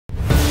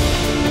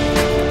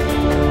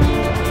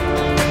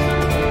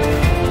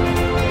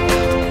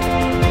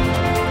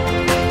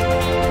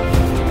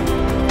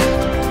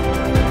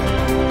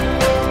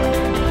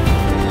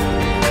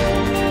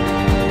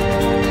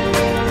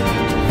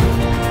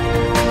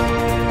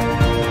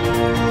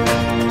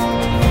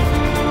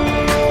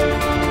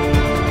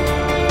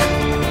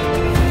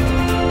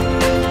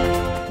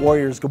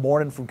Warriors, good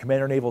morning from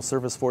Commander Naval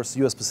Service Force,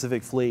 U.S.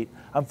 Pacific Fleet.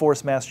 I'm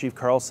Force Master Chief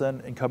Carlson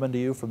and coming to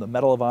you from the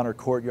Medal of Honor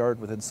courtyard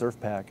within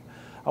SurfPack.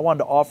 I wanted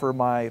to offer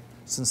my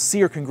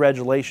sincere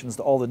congratulations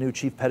to all the new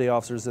Chief Petty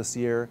Officers this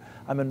year.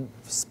 I'm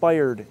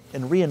inspired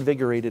and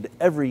reinvigorated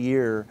every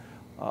year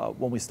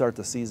when we start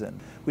the season.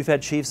 We've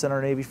had Chiefs in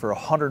our Navy for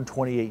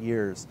 128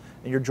 years,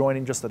 and you're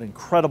joining just an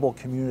incredible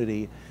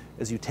community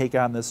as you take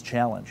on this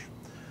challenge.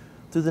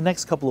 Through the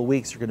next couple of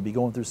weeks, you're going to be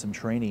going through some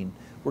training.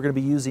 We're going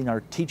to be using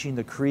our Teaching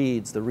the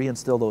Creeds to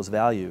reinstill those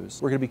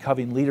values. We're going to be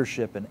covering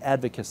leadership and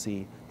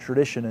advocacy,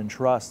 tradition and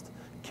trust,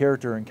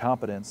 character and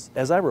competence.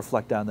 As I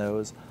reflect on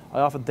those, I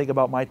often think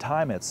about my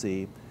time at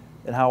sea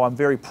and how I'm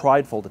very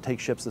prideful to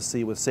take ships to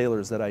sea with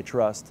sailors that I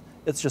trust.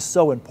 It's just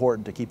so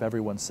important to keep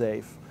everyone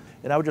safe.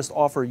 And I would just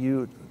offer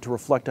you to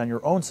reflect on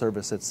your own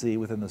service at sea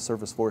within the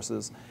service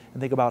forces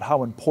and think about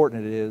how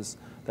important it is,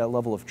 that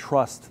level of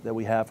trust that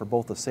we have for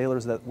both the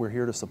sailors that we're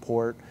here to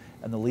support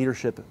and the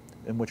leadership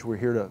in which we're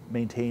here to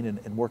maintain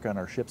and work on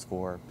our ships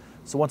for.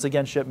 So once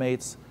again,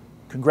 shipmates,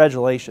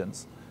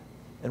 congratulations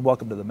and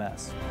welcome to the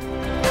mess.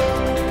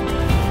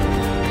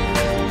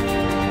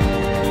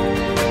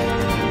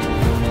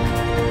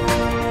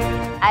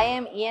 I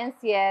am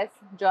ENCS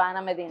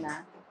Joanna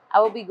Medina. I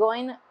will be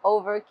going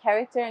over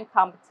character and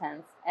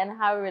competence and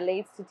how it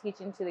relates to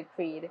teaching to the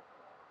creed.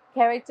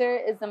 Character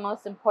is the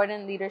most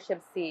important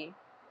leadership C.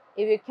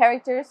 If your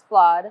character is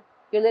flawed,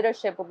 your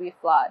leadership will be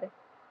flawed.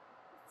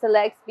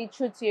 Selects, be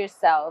true to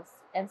yourselves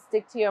and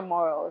stick to your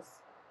morals.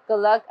 Good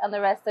luck on the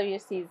rest of your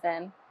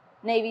season.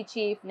 Navy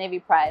Chief, Navy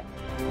Pride.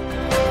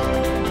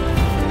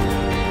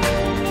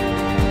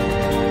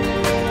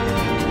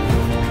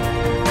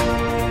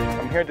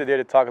 I'm here today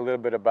to talk a little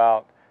bit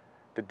about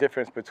the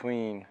difference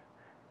between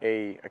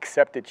an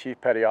accepted Chief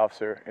Petty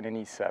Officer and an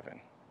E7.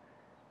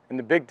 And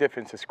the big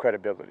difference is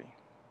credibility.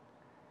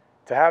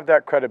 To have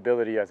that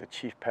credibility as a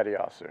Chief Petty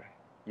Officer,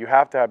 you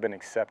have to have been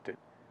accepted,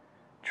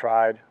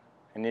 tried,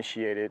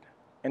 initiated,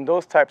 and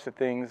those types of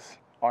things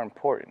are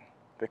important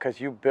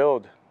because you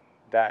build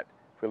that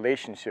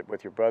relationship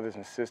with your brothers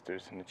and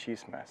sisters in the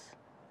Chief's Mess.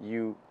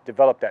 You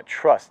develop that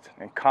trust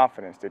and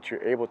confidence that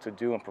you're able to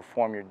do and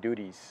perform your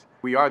duties.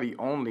 We are the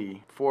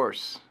only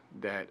force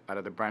that, out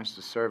of the branches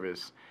of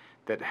service,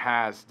 that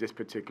has this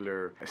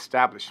particular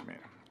establishment.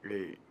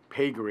 A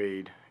pay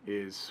grade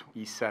is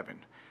E7,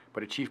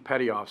 but a Chief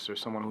Petty Officer,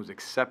 someone who's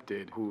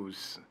accepted,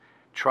 who's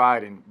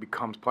tried and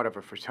becomes part of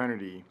a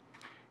fraternity,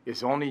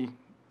 is only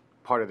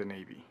part of the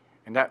Navy.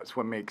 And that's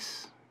what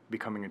makes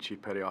becoming a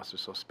Chief Petty Officer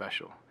so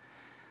special.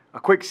 A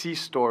quick sea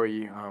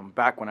story,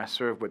 back when I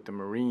served with the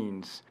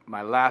Marines,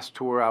 my last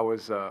tour I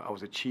was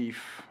a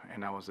chief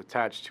and I was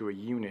attached to a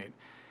unit,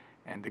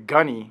 and the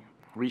gunny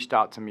reached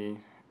out to me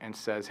and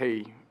says,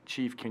 "Hey,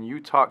 Chief, can you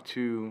talk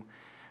to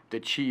the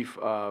Chief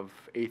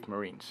of 8th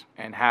Marines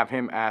and have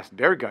him ask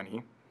their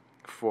gunny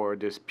for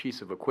this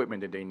piece of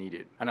equipment that they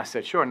needed?" And I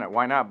said, "Sure,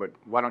 why not, but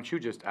why don't you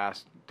just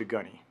ask the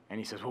gunny?" And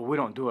he says, "Well, we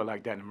don't do it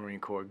like that in the Marine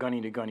Corps. Gunny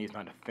to gunny is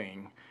not a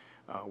thing.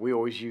 We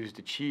always use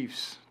the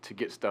chiefs to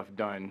get stuff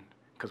done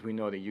because we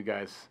know that you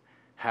guys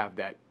have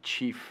that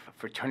chief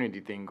fraternity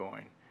thing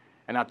going."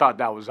 And I thought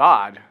that was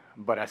odd,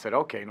 but I said,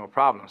 okay, no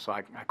problem. So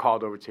I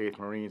called over to 8th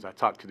Marines. I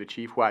talked to the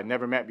chief, who I'd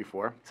never met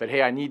before. Said,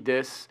 "Hey, I need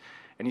this."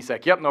 And he's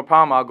like, "Yep, no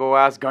problem. I'll go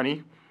ask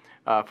Gunny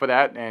for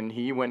that." And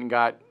he went and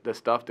got the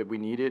stuff that we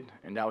needed.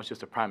 And that was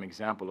just a prime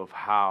example of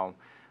how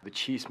the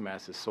Chief's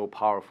Mess is so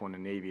powerful in the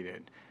Navy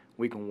that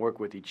we can work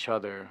with each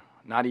other,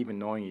 not even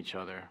knowing each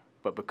other,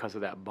 but because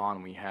of that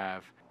bond we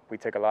have. We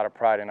take a lot of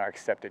pride in our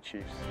accepted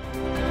chiefs.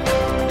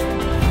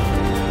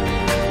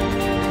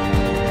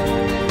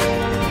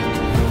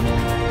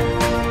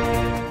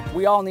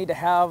 We all need to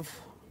have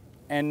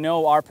and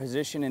know our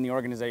position in the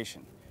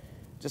organization.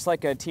 Just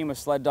like a team of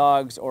sled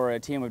dogs or a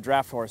team of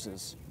draft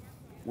horses,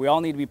 we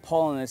all need to be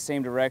pulling in the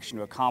same direction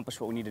to accomplish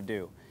what we need to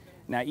do.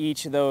 Now,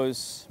 each of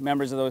those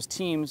members of those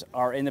teams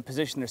are in the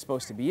position they're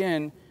supposed to be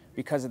in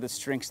because of the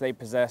strengths they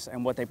possess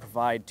and what they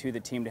provide to the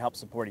team to help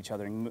support each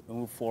other and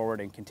move forward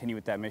and continue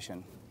with that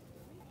mission.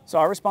 So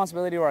our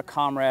responsibility to our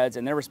comrades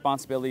and their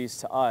responsibilities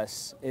to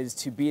us is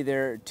to be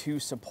there to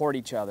support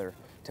each other,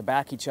 to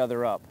back each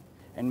other up,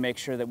 and make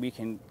sure that we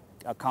can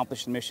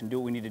accomplish the mission, do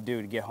what we need to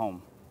do to get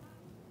home.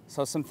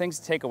 So some things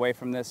to take away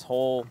from this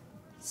whole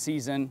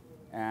season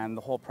and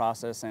the whole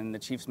process and the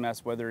Chief's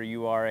Mess, whether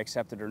you are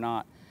accepted or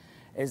not,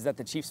 is that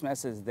the Chief's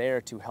Mess is there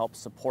to help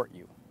support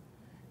you.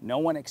 No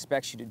one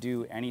expects you to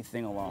do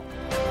anything alone.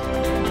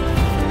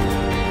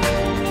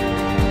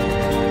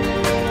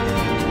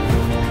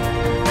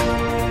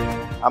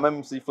 I'm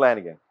MC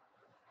Flanagan,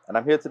 and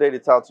I'm here today to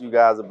talk to you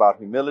guys about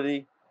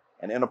humility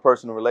and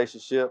interpersonal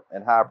relationship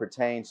and how it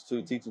pertains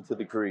to teaching to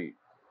the creed.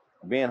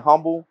 Being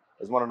humble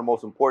is one of the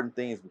most important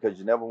things because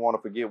you never want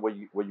to forget where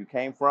you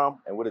came from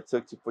and what it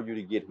took for you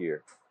to get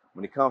here.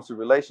 When it comes to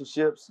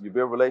relationships, you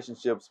build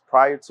relationships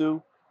prior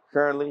to,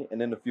 currently,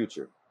 and in the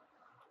future.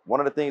 One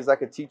of the things I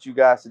could teach you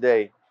guys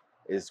today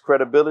is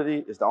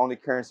credibility is the only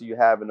currency you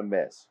have in the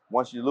mess.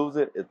 Once you lose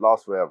it, it's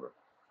lost forever.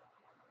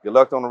 Good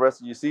luck on the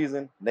rest of your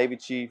season. Navy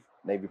Chief,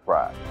 Navy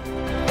Pride.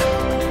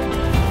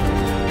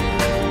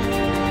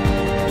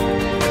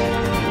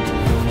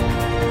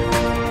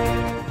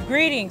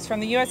 Greetings from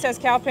the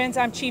USS Competence.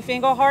 I'm Chief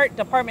Englehart,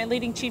 Department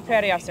Leading Chief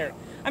Petty Officer.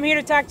 I'm here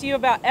to talk to you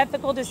about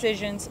ethical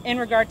decisions in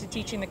regard to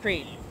teaching the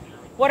creed.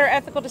 What are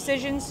ethical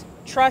decisions?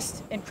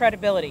 Trust and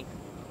credibility.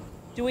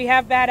 Do we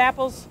have bad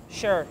apples?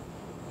 Sure.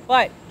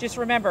 But just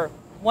remember,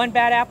 one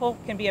bad apple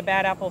can be a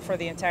bad apple for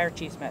the entire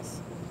Chief's mess.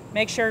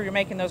 Make sure you're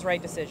making those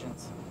right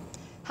decisions.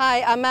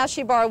 Hi, I'm Master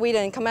Chief Bar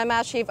Whedon, Command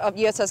Master Chief of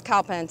USS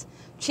Cowpens.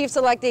 Chief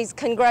Selectees,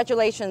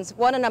 congratulations.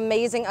 What an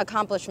amazing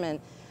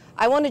accomplishment.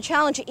 I want to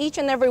challenge each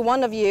and every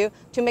one of you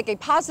to make a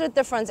positive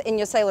difference in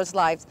your sailors'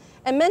 lives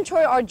and mentor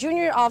our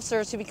junior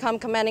officers to become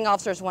commanding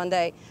officers one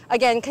day.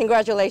 Again,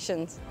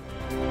 congratulations.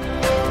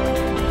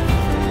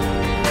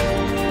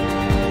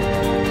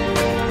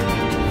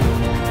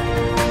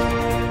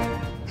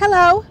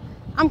 Hello,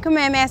 I'm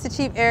Command Master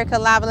Chief Erica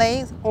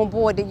Lavalaise on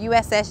board the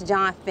USS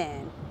John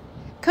Finn.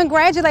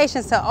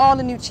 Congratulations to all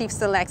the new Chief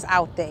Selects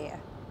out there.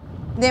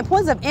 The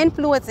importance of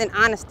influence and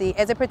honesty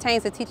as it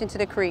pertains to teaching to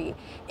the creed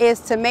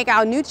is to make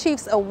our new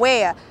chiefs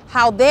aware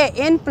how their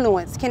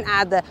influence can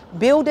either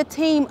build a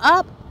team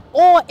up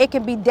or it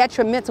can be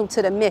detrimental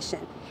to the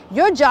mission.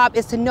 Your job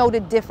is to know the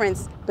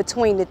difference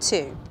between the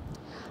two.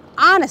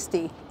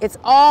 Honesty, it's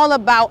all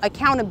about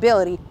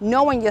accountability,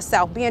 knowing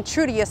yourself, being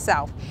true to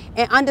yourself,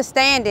 and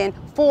understanding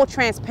full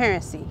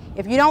transparency.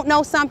 If you don't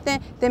know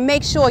something, then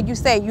make sure you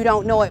say you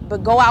don't know it,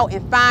 but go out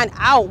and find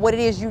out what it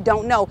is you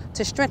don't know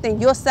to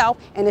strengthen yourself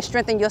and to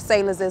strengthen your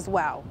sailors as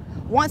well.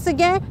 Once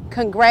again,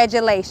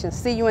 congratulations.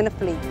 See you in the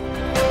fleet.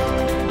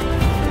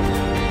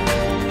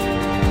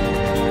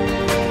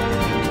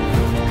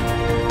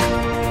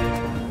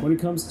 When it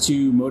comes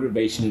to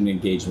motivation and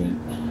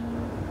engagement,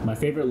 my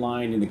favorite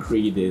line in the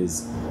creed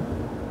is,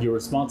 "Your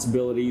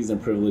responsibilities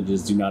and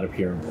privileges do not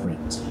appear in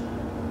print."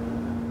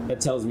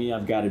 That tells me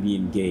I've got to be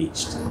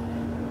engaged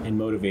and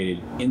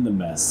motivated in the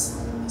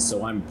mess,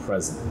 so I'm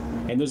present.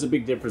 And there's a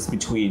big difference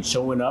between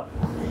showing up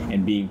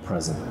and being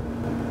present.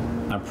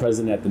 I'm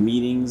present at the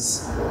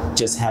meetings,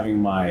 just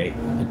having my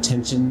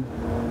attention,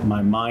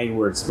 my mind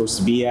where it's supposed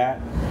to be at,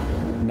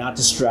 not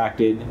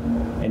distracted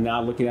and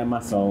not looking at my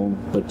phone,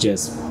 but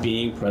just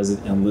being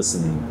present and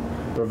listening.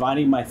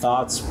 Providing my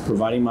thoughts,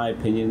 providing my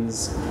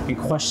opinions, and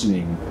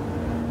questioning,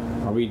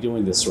 are we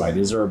doing this right?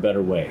 Is there a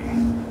better way?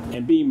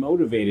 And being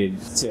motivated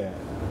to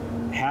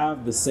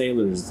have the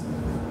sailors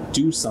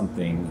do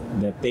something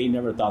that they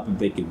never thought that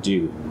they could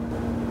do.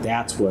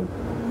 That's what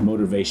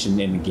motivation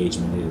and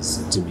engagement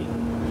is to me.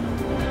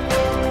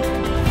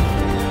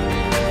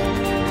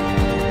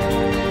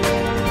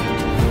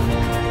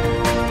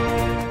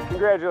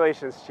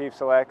 Congratulations, Chief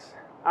Selects.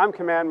 I'm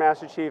Command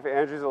Master Chief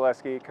Andrew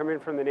Zaleski, coming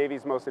from the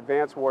Navy's most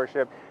advanced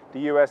warship,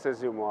 the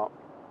USS Zumwalt.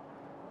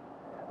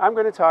 I'm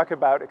going to talk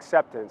about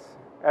acceptance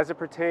as it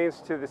pertains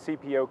to the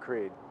CPO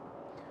Creed.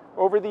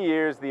 Over the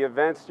years, the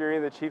events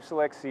during the Chief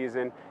Select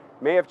season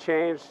may have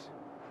changed,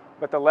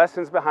 but the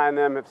lessons behind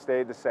them have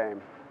stayed the same.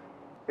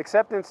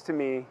 Acceptance to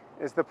me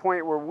is the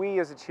point where we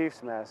as a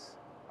Chief's Mess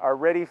are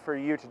ready for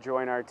you to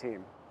join our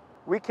team.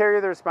 We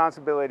carry the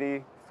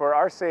responsibility for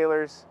our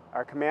sailors,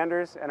 our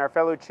commanders, and our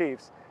fellow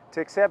chiefs to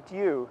accept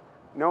you,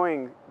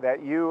 knowing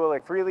that you will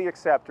freely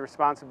accept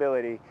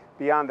responsibility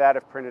beyond that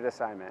of printed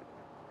assignment,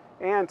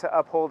 and to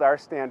uphold our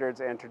standards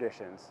and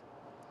traditions.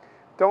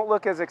 Don't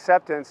look at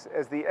acceptance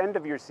as the end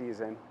of your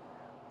season,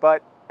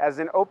 but as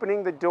in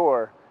opening the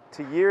door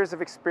to years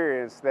of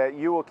experience that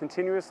you will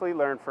continuously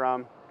learn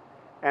from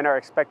and are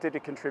expected to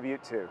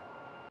contribute to.